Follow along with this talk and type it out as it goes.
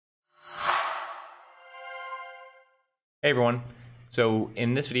Hey everyone. So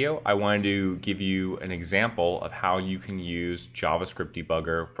in this video, I wanted to give you an example of how you can use JavaScript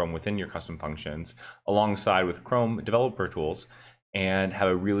debugger from within your custom functions alongside with Chrome developer tools and have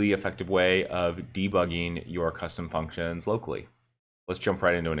a really effective way of debugging your custom functions locally. Let's jump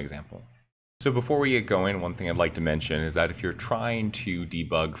right into an example. So before we get going, one thing I'd like to mention is that if you're trying to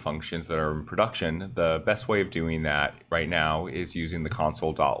debug functions that are in production, the best way of doing that right now is using the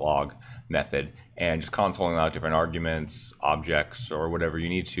console.log method and just consoling out different arguments, objects, or whatever you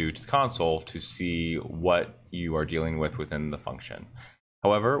need to the console to see what you are dealing with within the function.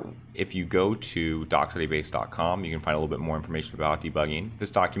 However, if you go to docs.abase.com, you can find a little bit more information about debugging.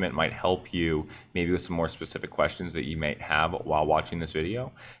 This document might help you maybe with some more specific questions that you might have while watching this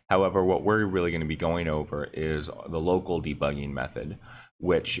video. However, what we're really going to be going over is the local debugging method,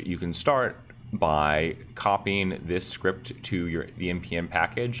 which you can start by copying this script to the npm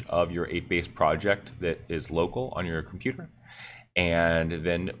package of your 8-base project that is local on your computer. And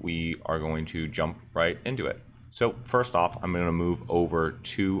then we are going to jump right into it. So first off, I'm going to move over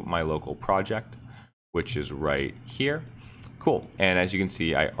to my local project, which is right here. Cool. And as you can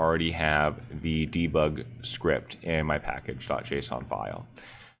see, I already have the debug script in my package.json file.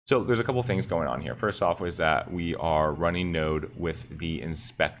 So there's a couple things going on here. First off is that we are running Node with the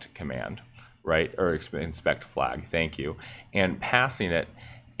inspect command, right? Or inspect flag, thank you. And passing it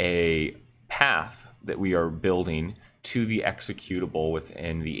a path that we are building to the executable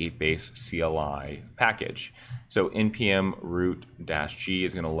within the 8-base CLI package. So npm root-g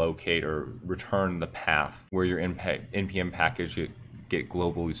is going to locate or return the path where your npm package get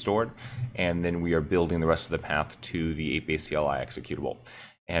globally stored, and then we are building the rest of the path to the 8-base CLI executable.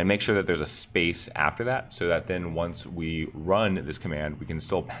 And make sure that there's a space after that, so that then once we run this command, we can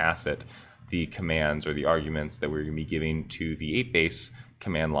still pass it the commands or the arguments that we're going to be giving to the 8-base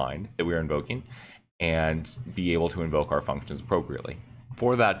command line that we're invoking, and be able to invoke our functions appropriately.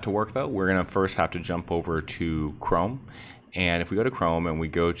 For that to work though, we're going to first have to jump over to Chrome. And if we go to Chrome and we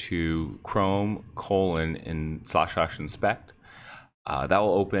go to Chrome://inspect, that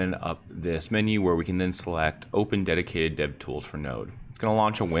will open up this menu where we can then select Open Dedicated Dev Tools for Node. It's going to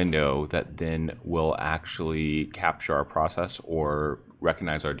launch a window that then will actually capture our process or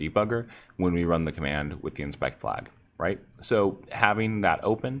recognize our debugger when we run the command with the inspect flag. Right? So having that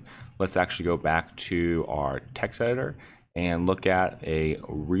open, let's actually go back to our text editor and look at a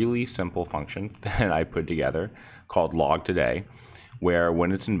really simple function that I put together called log today, where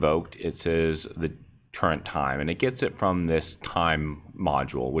when it's invoked, it says the current time, and it gets it from this time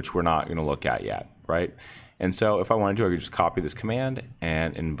module, which we're not going to look at yet, right? And so if I wanted to, I could just copy this command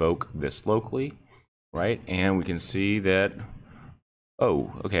and invoke this locally, right? And we can see that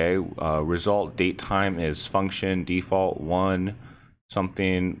oh, okay, result date time is function default 1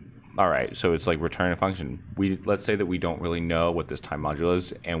 something. All right, so it's like return a function. Let's say that we don't really know what this time module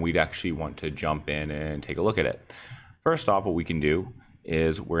is, and we'd actually want to jump in and take a look at it. First off, what we can do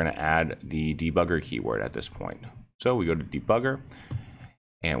is we're going to add the debugger keyword at this point. So we go to debugger,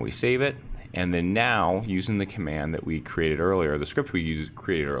 and we save it. And then now, using the command that we created earlier, the script we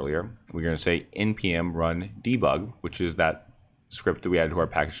created earlier, we're going to say npm run debug, which is that script that we added to our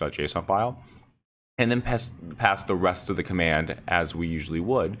package.json file, and then pass the rest of the command as we usually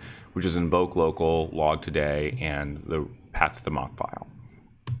would, which is invoke local, log today, and the path to the mock file.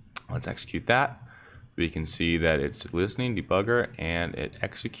 Let's execute that. We can see that it's listening, debugger, and it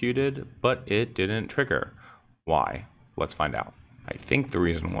executed, but it didn't trigger. Why? Let's find out. I think the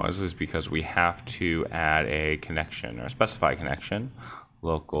reason is because we have to add a connection or specify a connection,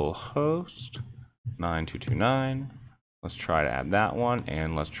 localhost 9229. Let's try to add that one,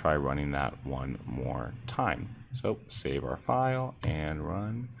 and let's try running that one more time. So save our file and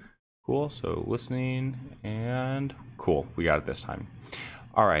run. Cool, so listening, and cool, we got it this time.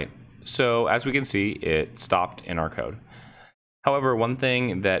 All right, so as we can see, it stopped in our code. However, one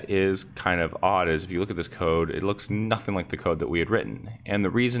thing that is kind of odd is if you look at this code, it looks nothing like the code that we had written. And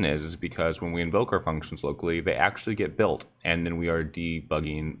the reason is because when we invoke our functions locally, they actually get built, and then we are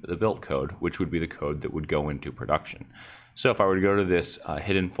debugging the built code, which would be the code that would go into production. So if I were to go to this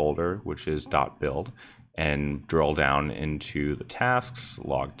hidden folder, which is .build, and drill down into the tasks,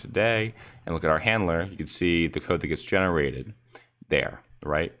 log today, and look at our handler, you can see the code that gets generated there.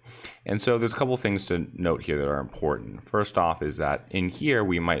 Right? And so there's a couple things to note here that are important. First off is that in here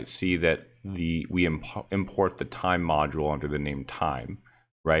we might see that we import the time module under the name time,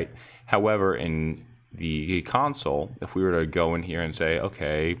 right? However, in the console, if we were to go in here and say,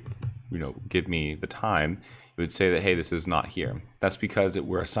 okay, give me the time, it would say that, hey, this is not here. That's because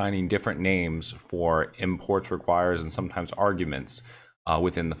we're assigning different names for imports, requires, and sometimes arguments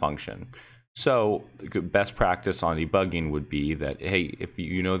within the function. So the best practice on debugging would be that, hey, if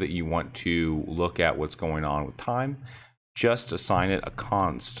you know that you want to look at what's going on with time, just assign it a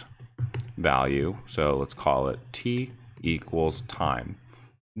const value. So let's call it t equals time.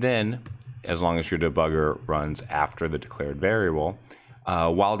 Then, as long as your debugger runs after the declared variable,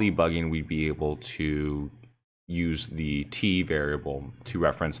 while debugging, we'd be able to use the t variable to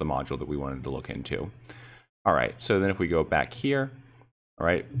reference the module that we wanted to look into. All right, so then if we go back here, all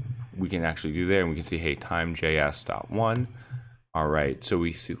right, we can actually do there, and we can see, hey, time.js.1. All right, so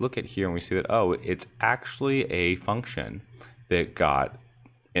we see, look at here, and we see that, oh, it's actually a function that got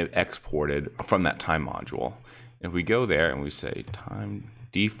exported from that time module. If we go there and we say time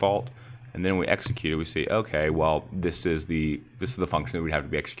default, and then we execute it, we say, okay, well, this is the function that we'd have to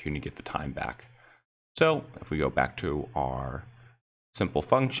be executing to get the time back. So if we go back to our simple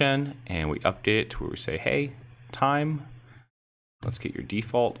function and we update it to where we say, hey, time, let's get your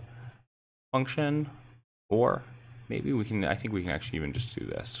default function, or maybe we can, I think we can actually even just do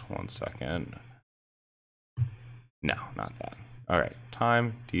this. 1 second. No, not that. All right,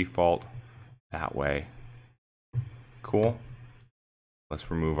 time default that way. Cool. Let's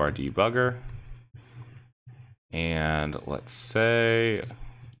remove our debugger. And let's say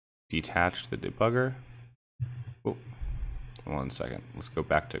detach the debugger. Oh, 1 second. Let's go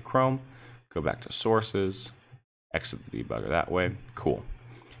back to Chrome, go back to sources, exit the debugger that way. Cool.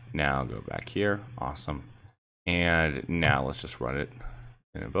 Now go back here. Awesome. And now let's just run it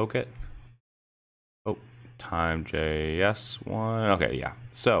and invoke it. Oh, time.js1. Okay, yeah.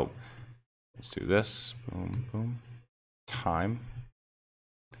 So let's do this. Boom, boom. Time.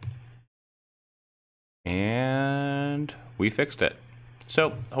 And we fixed it.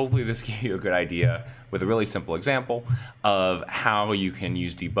 So hopefully this gave you a good idea with a really simple example of how you can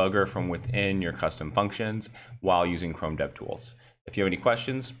use debugger from within your custom functions while using Chrome DevTools. If you have any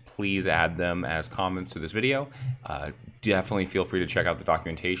questions, please add them as comments to this video. Definitely feel free to check out the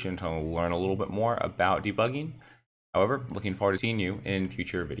documentation to learn a little bit more about debugging. However, looking forward to seeing you in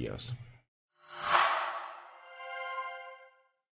future videos.